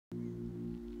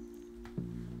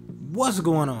What's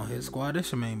going on, Hit Squad?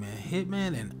 It's your main man,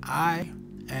 Hitman, and I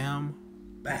am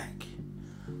back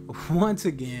once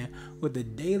again with the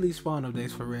daily spawn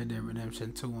updates for Red Dead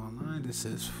Redemption 2 Online. This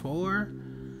is for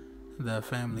the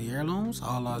family heirlooms,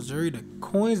 all lost jewelry, the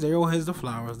coins, the arrowheads, the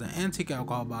flowers, the antique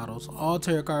alcohol bottles, all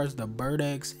tarot cards, the bird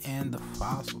eggs, and the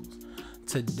fossils.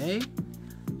 Today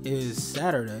is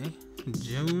Saturday,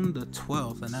 June the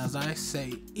 12th, and as I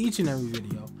say each and every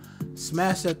video,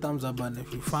 smash that thumbs up button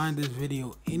if you find this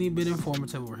video any bit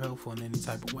informative or helpful in any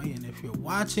type of way. And if you're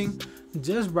watching,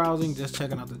 just browsing, just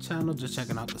checking out the channel, just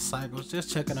checking out the cycles,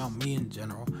 just checking out me in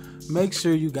general, make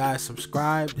sure you guys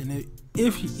subscribe. And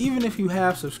even if you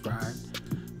have subscribed,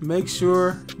 make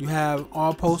sure you have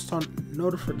all post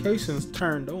notifications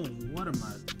turned on. What am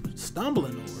I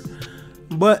stumbling over?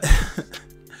 But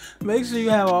make sure you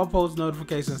have all post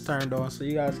notifications turned on so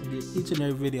you guys can get each and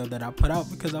every video that I put out,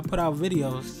 because I put out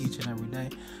videos each and every day.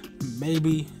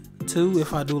 Maybe 2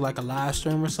 if I do like a live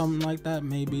stream or something like that,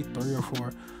 maybe 3 or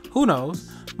 4, who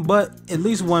knows, but at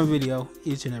least 1 video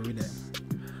each and every day.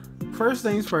 First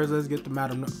things first, let's get to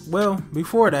Madam. Well,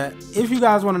 before that, if you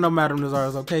guys want to know Madam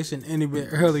Nazar's location any bit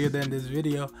earlier than this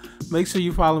video, make sure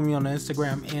you follow me on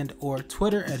Instagram and or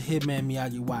Twitter at Hitman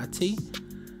Miyagii YT.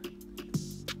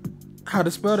 How to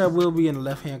spell that will be in the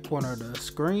left hand corner of the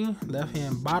screen,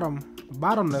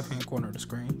 bottom left hand corner of the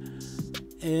screen,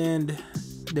 and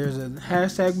there's a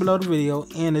hashtag below the video,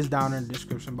 and it's down in the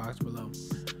description box below.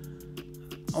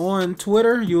 On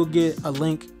Twitter, you'll get a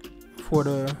link for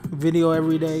the video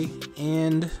every day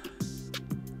and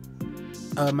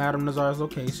Madam Nazar's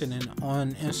location, and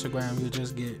on Instagram you'll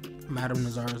just get Madam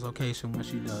Nazar's location when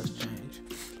she does change.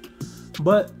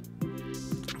 But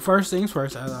first things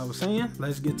first, as I was saying,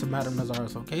 let's get to Madam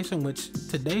Nazar's location, which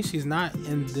today she's not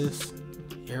in this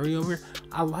area over here.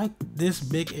 I like this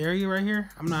big area right here.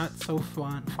 I'm not so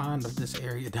fond of this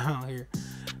area down here.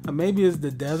 Maybe it's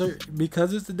the desert,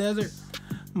 because it's the desert,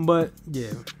 but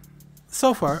yeah,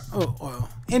 so far.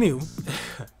 Anywho,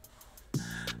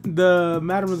 the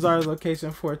Madam Nazar's location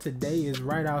for today is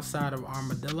right outside of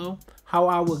Armadillo. How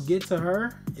I will get to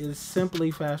her is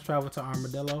simply fast travel to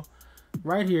Armadillo.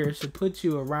 Right here, it should put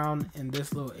you around in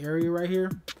this little area right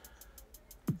here.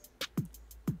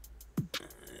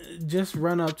 Just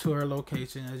run up to her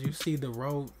location. As you see, the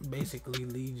road basically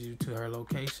leads you to her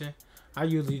location. I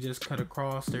usually just cut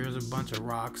across. There's a bunch of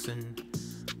rocks and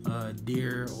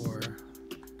deer or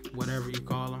whatever you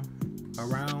call them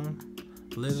around,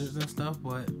 lizards and stuff,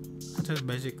 but I just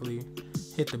basically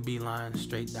hit the beeline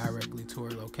straight directly to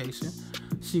her location.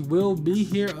 She will be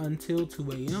here until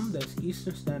 2 a.m. That's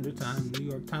Eastern Standard Time, New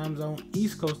York time zone,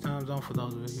 East Coast time zone for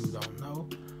those of you who don't know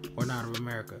or not of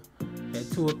America.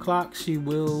 At 2 o'clock, she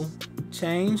will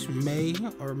change, may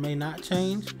or may not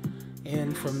change,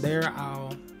 and from there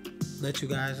I'll let you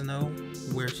guys know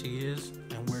where she is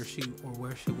and where she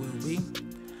will be.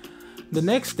 The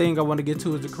next thing I want to get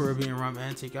to is the Caribbean rum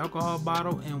antique alcohol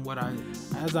bottle, and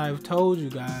as I've told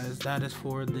you guys, that is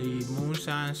for the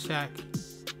Moonshine Shack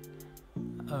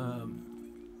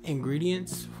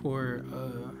ingredients for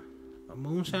a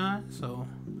moonshine. So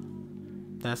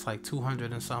that's like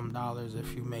 $200 and some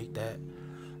if you make that.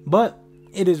 But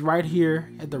it is right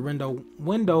here at the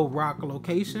window rock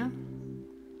location.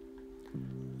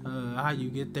 How you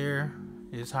get there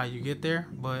is how you get there,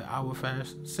 but I would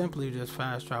simply just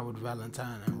fast travel to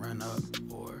Valentine and run up.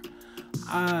 Or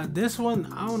this one,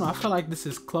 I don't know, I feel like this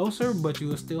is closer, but you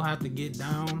will still have to get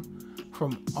down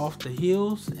from off the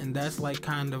hills, and that's like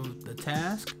kind of the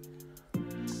task.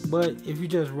 But if you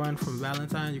just run from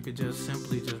Valentine, you could just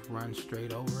simply just run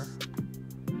straight over,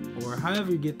 or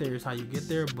however you get there is how you get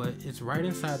there. But it's right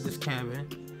inside this cabin.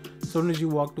 As soon as you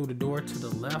walk through the door, to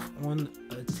the left on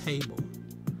a table,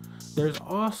 there's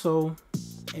also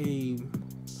a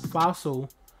fossil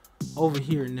over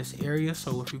here in this area.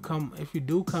 So if you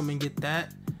do come and get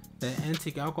that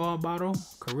antique alcohol bottle,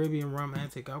 Caribbean rum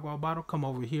antique alcohol bottle, come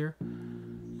over here,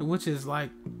 which is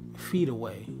like feet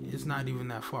away. It's not even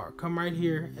that far. Come right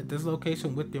here at this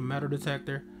location with your metal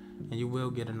detector, and you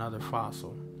will get another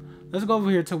fossil. Let's go over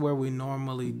here to where we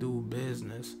normally do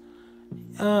business.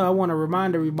 I want to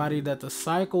remind everybody that the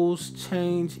cycles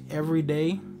change every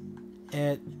day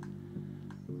at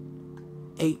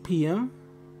 8 p.m.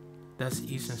 That's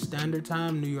Eastern Standard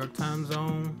Time, New York time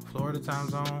zone, Florida time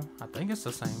zone. I think it's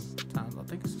the same time. I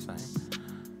think it's the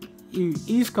same.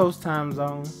 East Coast time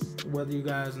zone, whether you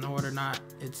guys know it or not,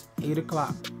 it's 8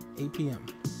 o'clock, 8 p.m.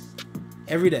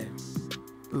 every day.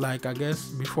 Like, I guess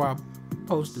before I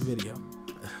post the video.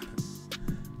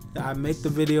 I make the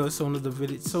video as soon as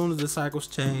the cycles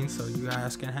change, so you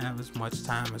guys can have as much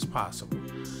time as possible.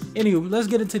 Anywho, let's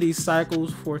get into these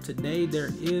cycles for today.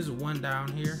 There is one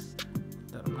down here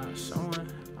that I'm not showing.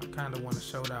 I kind of want to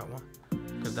show that one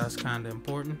because that's kind of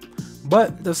important.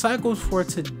 But the cycles for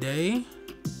today,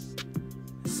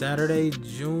 Saturday,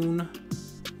 June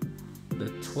the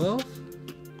 12th,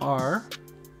 are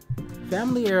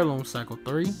Family Heirloom Cycle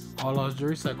 3, All Lost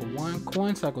Jewelry Cycle 1,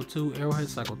 Coin Cycle 2, Arrowhead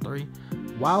Cycle 3,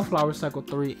 Wildflower Cycle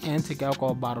 3, Antique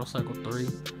Alcohol Bottle Cycle 3,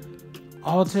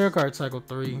 All Tarot Card Cycle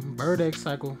 3, Bird Egg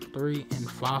Cycle 3, and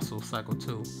Fossil Cycle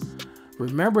 2.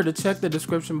 Remember to check the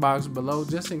description box below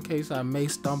just in case I may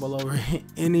stumble over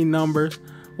any numbers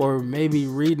or maybe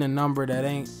reading a number that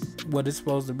ain't what it's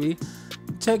supposed to be.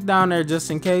 Check down there just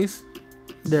in case.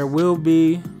 There will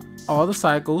be all the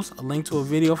cycles, a link to a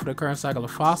video for the current cycle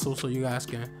of Fossil, so you guys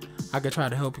I can try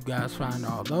to help you guys find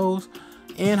all those,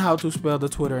 and how to spell the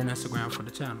Twitter and Instagram for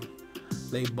the channel.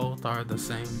 They both are the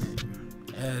same name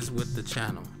as with the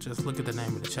channel. Just look at the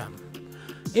name of the channel.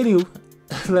 Anywho,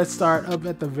 let's start up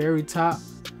at the very top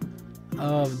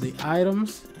of the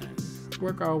items and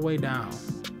work our way down.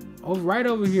 Right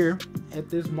over here at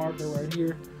this marker right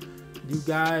here, you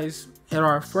guys, at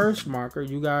our first marker,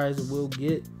 you guys will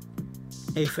get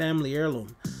a family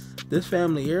heirloom. This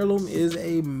family heirloom is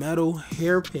a metal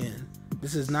hairpin.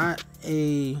 This is not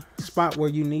a spot where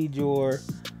you need your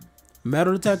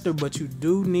metal detector, but you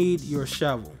do need your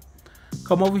shovel.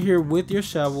 Come over here with your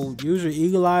shovel. Use your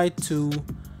eagle eye to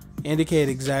indicate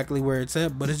exactly where it's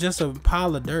at, but it's just a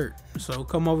pile of dirt. So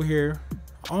come over here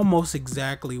almost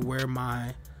exactly where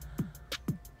my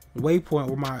waypoint,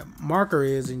 where my marker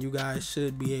is, and you guys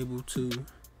should be able to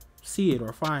see it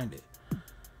or find it.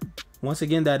 Once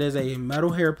again, that is a metal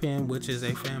hairpin, which is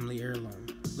a family heirloom.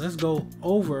 Let's go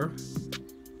over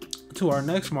to our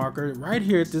next marker. Right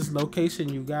here at this location,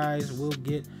 you guys will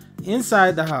get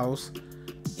inside the house,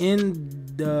 in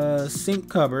the sink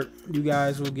cupboard, you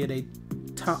guys will get a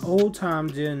old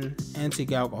time gin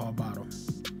antique alcohol bottle.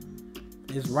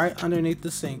 It's right underneath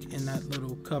the sink in that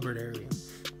little cupboard area.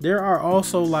 There are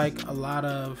also like a lot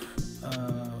of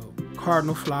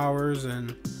cardinal flowers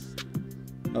and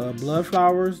blood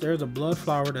flowers. There's a blood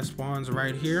flower that spawns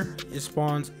right here. It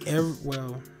spawns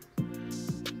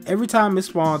every time it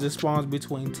spawns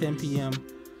between 10 p.m.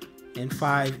 and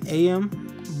 5 a.m.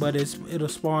 but it'll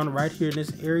spawn right here in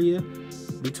this area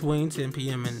between 10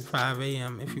 p.m. and 5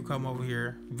 a.m. if you come over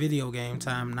here video game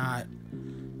time, not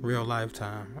real life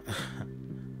time.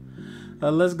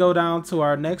 Let's go down to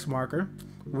our next marker,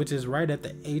 which is right at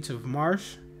the H of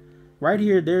Marsh. Right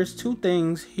here, there's two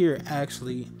things here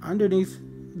actually underneath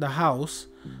the house,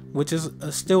 which is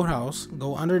a still house.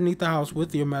 Go underneath the house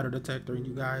with your metal detector and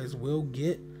you guys will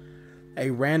get a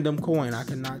random coin. I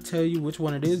cannot tell you which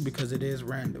one it is because it is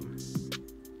random.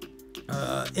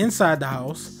 Inside the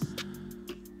house,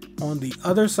 on the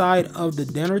other side of the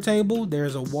dinner table,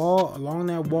 there's a wall. Along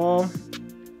that wall,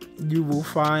 you will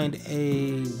find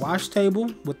a wash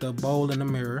table with a bowl and a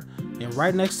mirror, and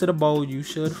right next to the bowl you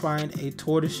should find a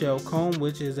tortoiseshell comb,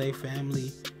 which is a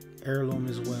family heirloom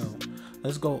as well.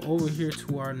 Let's go over here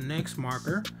to our next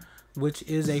marker, which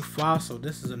is a fossil.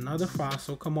 This is another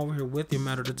fossil. Come over here with your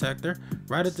metal detector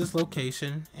right at this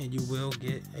location and you will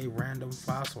get a random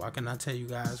fossil. I cannot tell you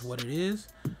guys what it is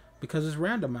because it's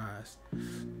randomized.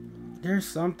 There's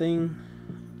something,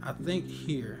 I think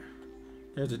here.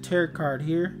 There's a tarot card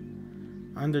here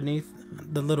underneath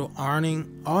the little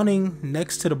awning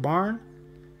next to the barn.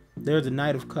 There's a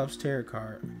Knight of Cups tarot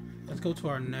card. Let's go to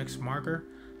our next marker,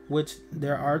 which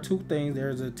there are two things.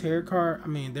 There's a tarot card.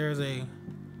 There's a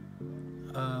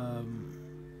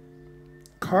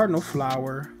cardinal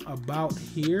flower about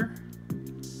here.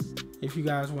 If you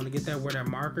guys want to get that, where that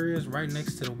marker is, right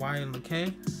next to the Y and the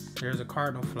K, there's a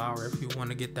cardinal flower if you want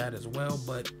to get that as well.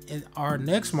 But our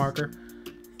next marker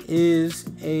is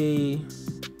a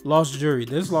lost jewelry.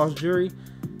 This lost jewelry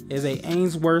is a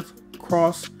Ainsworth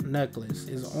cross necklace.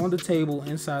 It's on the table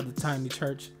inside the tiny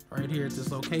church right here at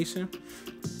this location.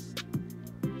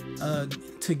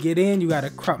 To get in, you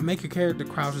gotta make your character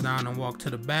crouch down and walk to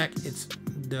the back. It's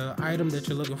the item that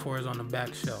you're looking for is on the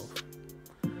back shelf.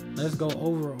 Let's go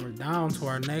over or down to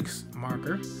our next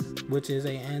marker, which is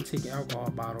a antique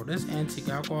alcohol bottle. This antique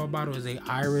alcohol bottle is a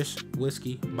Irish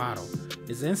whiskey bottle.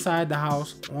 It's inside the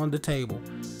house on the table.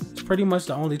 It's pretty much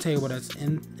the only table that's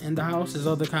in the house. There's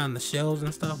other kind of shelves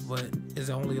and stuff, but it's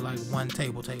only like one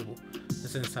table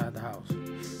that's inside the house.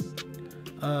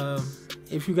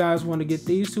 If you guys want to get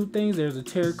these two things, there's a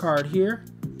tarot card here,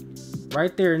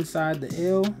 right there inside the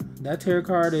L. That tarot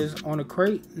card is on a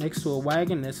crate next to a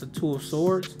wagon. That's a Two of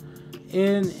Swords.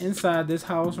 And inside this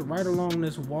house, right along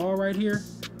this wall right here,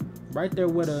 right there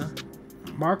where the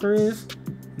marker is,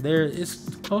 there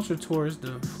it's closer towards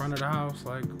the front of the house,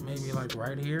 like maybe like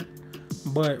right here.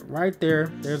 But right there,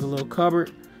 there's a little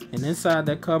cupboard, and inside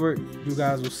that cupboard, you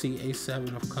guys will see a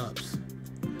 7 of cups.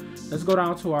 Let's go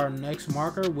down to our next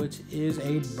marker, which is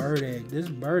a bird egg. This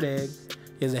bird egg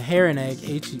is a heron egg,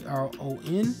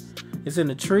 Heron. It's in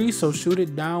a tree, so shoot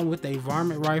it down with a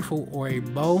varmint rifle or a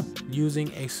bow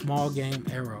using a small game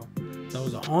arrow.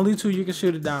 Those are the only 2 you can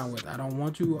shoot it down with. I don't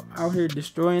want you out here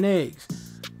destroying eggs,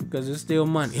 because it's still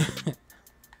money.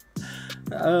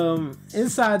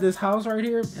 Inside this house right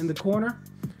here in the corner,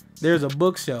 there's a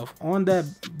bookshelf. On that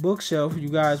bookshelf, you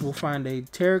guys will find a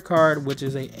tarot card, which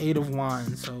is a 8 of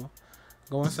wands. So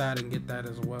go inside and get that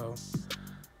as well.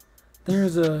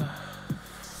 There's a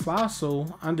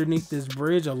fossil underneath this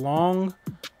bridge along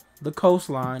the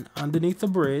coastline. Underneath the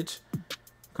bridge,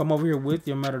 come over here with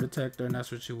your metal detector, and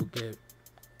that's what you will get.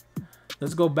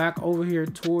 Let's go back over here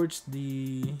towards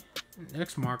the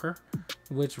next marker,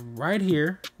 which right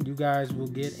here you guys will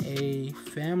get a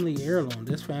family heirloom.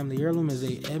 This family heirloom is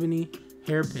a ebony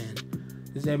hairpin.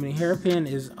 This ebony hairpin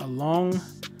is along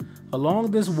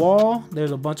this wall.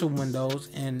 There's a bunch of windows,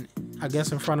 and I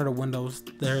guess in front of the windows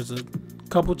there's a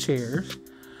couple chairs.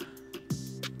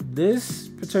 This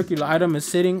particular item is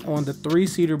sitting on the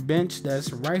 3-seater bench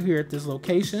that's right here at this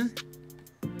location,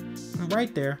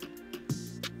 right there.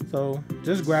 So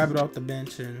just grab it off the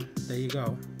bench, and there you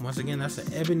go. Once again, that's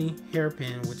an ebony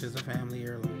hairpin, which is a family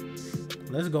heirloom.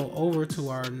 Let's go over to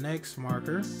our next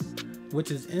marker,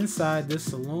 which is inside this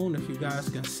saloon. If you guys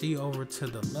can see over to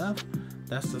the left,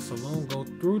 that's the saloon. Go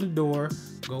through the door,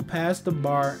 go past the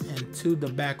bar, and to the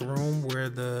back room where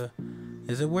the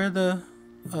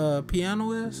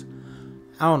piano is.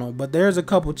 I don't know, but there's a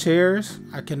couple chairs.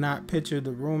 I cannot picture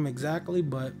the room exactly,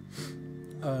 but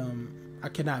I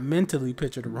cannot mentally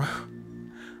picture the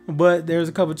room. But there's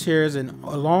a couple chairs, and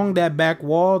along that back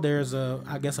wall there's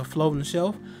I guess a floating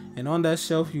shelf, and on that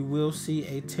shelf you will see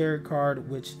a tarot card,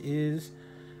 which is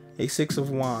a 6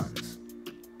 of wands.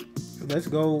 Let's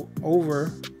go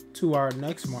over to our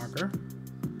next marker,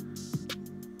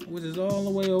 which is all the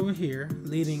way over here,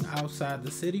 leading outside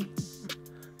the city.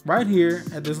 Right here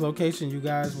at this location, you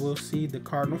guys will see the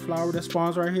cardinal flower that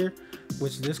spawns right here,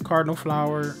 which this cardinal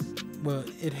flower, well,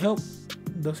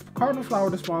 the cardinal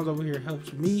flower that spawns over here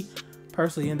helps me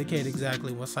personally indicate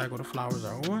exactly what cycle the flowers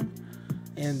are on.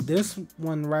 And this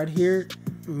one right here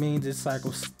means it's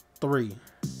cycle 3.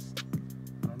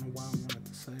 I don't know why I wanted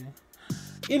to say.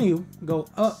 Anywho, go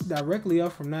up, directly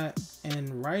up from that,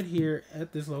 and right here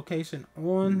at this location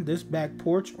on this back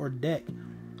porch or deck,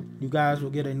 you guys will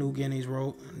get a New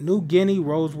Guinea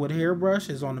rosewood hairbrush.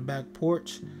 Is on the back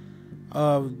porch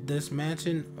of this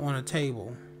mansion on a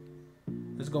table.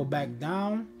 Let's go back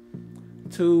down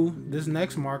to this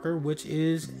next marker, which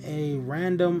is a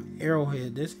random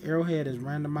arrowhead. This arrowhead is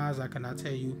randomized. I cannot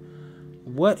tell you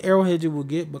what arrowhead you will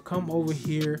get, but come over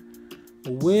here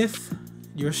with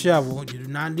your shovel. You do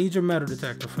not need your metal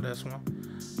detector for this one.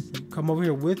 You come over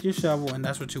here with your shovel, and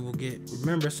that's what you will get.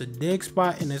 Remember, it's a dig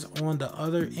spot, and it's on the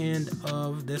other end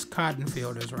of this cotton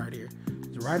field that's right here.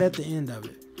 It's right at the end of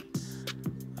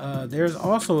it. There's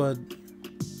also a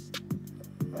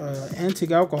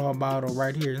antique alcohol bottle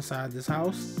right here inside this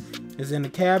house. It's in the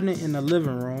cabinet in the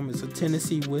living room. It's a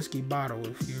Tennessee whiskey bottle.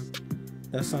 If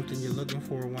that's something you're looking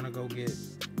for or want to go get.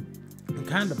 I'm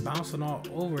kind of bouncing all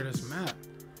over this map,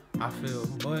 I feel,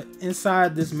 but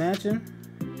inside this mansion,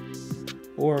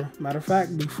 or matter of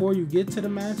fact, before you get to the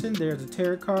mansion, there's a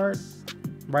tarot card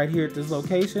right here at this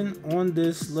location. On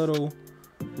this little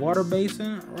water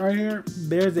basin right here,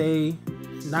 there's a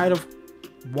Knight of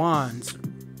Wands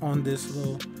on this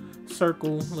little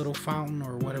circle, little fountain,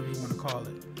 or whatever you want to call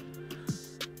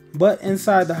it. But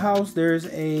inside the house, there's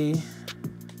a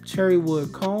cherry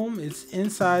wood comb. It's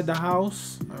inside the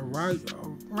house, right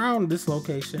around this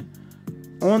location,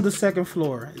 on the 2nd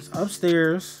floor. It's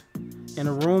upstairs in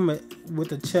a room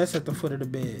with a chest at the foot of the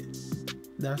bed.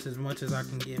 That's as much as I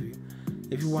can give you.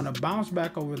 If you want to bounce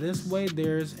back over this way,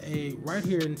 there's a right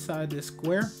here inside this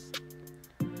square,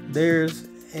 there's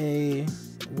a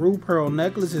rue pearl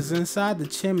necklace. Is inside the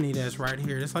chimney that's right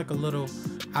here. It's like a little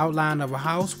outline of a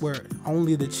house where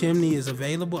only the chimney is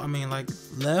available. I mean, like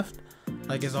left,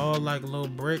 like it's all like little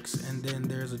bricks, and then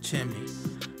there's a chimney.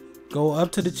 Go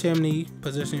up to the chimney,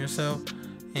 position yourself,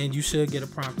 and you should get a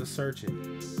prompt to search it.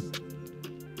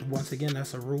 Once again,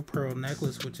 that's a rue pearl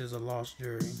necklace, which is a lost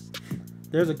jewelry.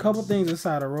 There's a couple things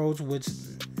inside the roads, which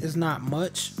is not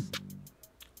much.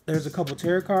 There's a couple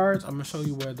tarot cards. I'm gonna show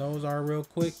you where those are real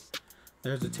quick.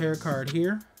 There's a tarot card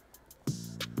here.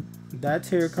 That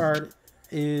tarot card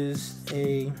is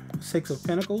a 6 of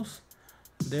Pentacles.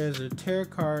 there's a tarot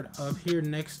card up here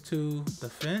next to the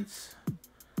fence,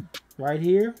 right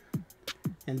here,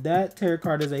 and that tarot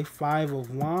card is a 5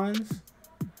 of Wands.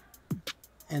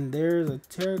 And there's a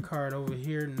tarot card over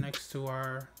here next to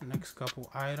our next couple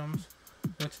items,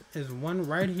 which is one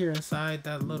right here inside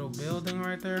that little building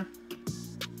right there,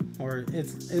 or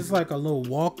it's like a little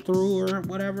walkthrough or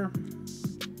whatever.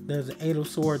 There's an 8 of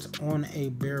Swords on a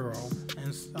barrel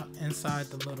inside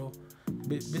the little,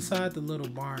 beside the little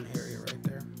barn area right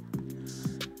there.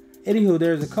 Anywho,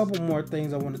 there's a couple more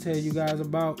things I want to tell you guys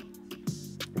about,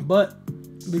 but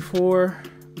before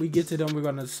we get to them, we're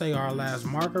going to say our last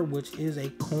marker, which is a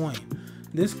coin.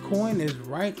 This coin is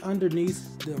right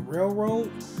underneath the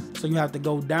railroad, so you have to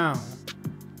go down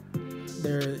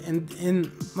there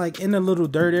in the little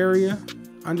dirt area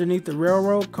underneath the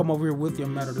railroad. Come over here with your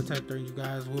metal detector and you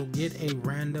guys will get a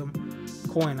random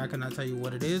coin. I cannot tell you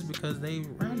what it is because they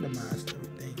randomized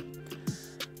everything.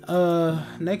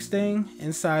 Next thing,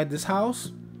 inside this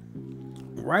house,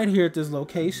 right here at this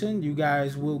location, you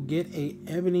guys will get a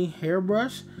ebony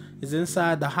hairbrush. It's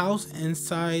inside the house,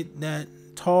 inside that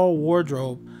tall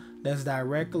wardrobe that's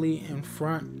directly in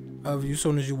front of you as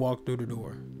soon as you walk through the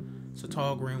door. It's a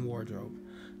tall green wardrobe.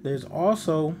 There's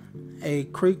also a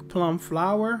creek plum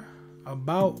flower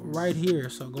about right here,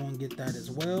 so go and get that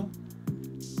as well.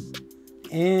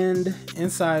 And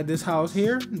inside this house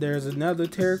here, there's another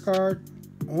tarot card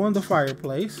on the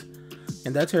fireplace,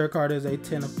 and that tarot card is a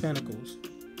 10 of Pentacles.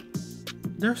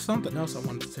 There's something else I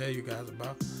wanted to tell you guys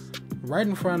about. Right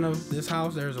in front of this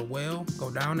house, there's a well.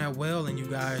 Go down that well and you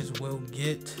guys will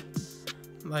get,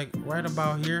 like right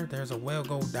about here, there's a well.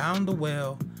 Go down the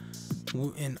well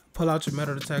and pull out your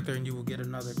metal detector and you will get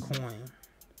another coin,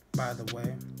 by the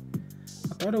way.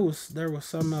 I thought there was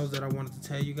something else that I wanted to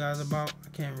tell you guys about. I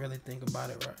can't really think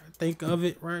of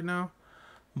it right now.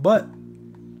 But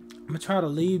I'm going to try to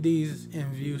leave these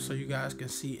in view so you guys can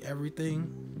see everything.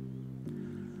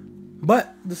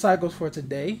 But the cycles for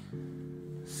today,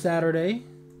 Saturday,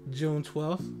 June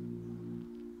 12th,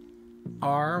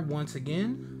 are once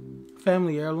again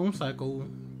Family Heirloom Cycle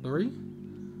 3,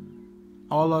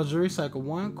 All Luxury Cycle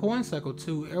 1, Coin Cycle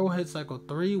 2, Arrowhead Cycle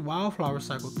 3, Wildflower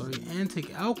Cycle 3,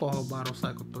 Antique Alcohol Bottle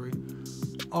Cycle 3,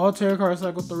 All Tarot Card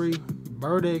Cycle 3,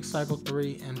 Bird Egg Cycle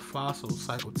 3, and Fossil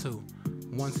Cycle 2.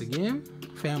 Once again,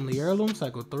 Family Heirloom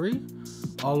Cycle 3,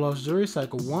 All Luxury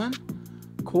Cycle 1,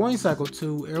 Coin Cycle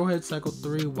 2, Arrowhead Cycle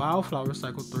 3, Wildflower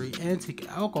Cycle 3, Antique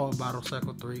Alcohol Bottle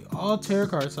Cycle 3, All Tarot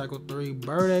Card Cycle 3,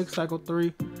 Bird Egg Cycle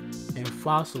 3, and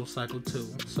Fossil Cycle 2.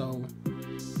 So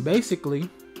basically,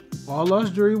 All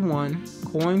Luxury 1,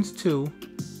 Coins 2,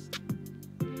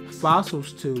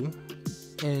 Fossils 2,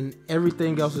 and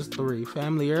everything else is 3.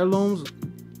 Family Heirlooms,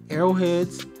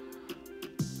 Arrowheads,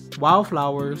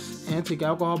 Wildflowers, Antique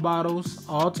Alcohol Bottles,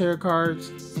 All Tarot Cards,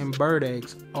 and Bird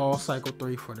Eggs, all Cycle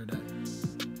 3 for today.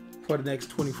 For the next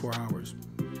 24 hours,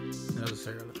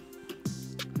 necessarily.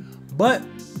 But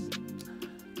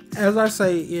as I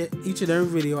say each and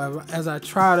every video, as I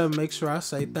try to make sure I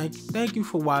say thank you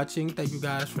for watching, thank you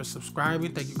guys for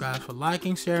subscribing, thank you guys for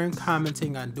liking, sharing,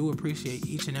 commenting. I do appreciate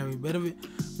each and every bit of it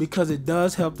because it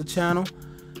does help the channel.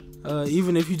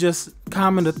 Even if you just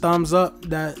comment a thumbs up,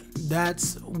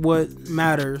 that's what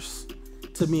matters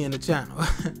to me in the channel.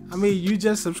 I mean, you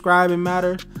just subscribing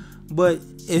matters, but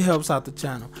it helps out the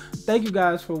channel. Thank you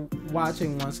guys for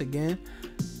watching once again.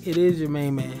 It is your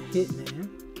main man, Hitman.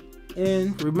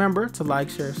 And remember to like,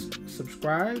 share,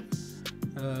 subscribe,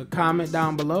 comment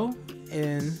down below,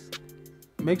 and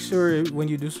make sure when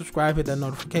you do subscribe, hit that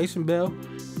notification bell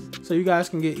so you guys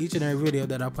can get each and every video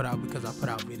that I put out, because I put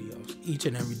out videos each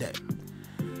and every day.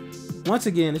 Once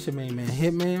again, it's your main man,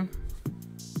 Hitman,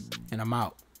 and I'm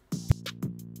out.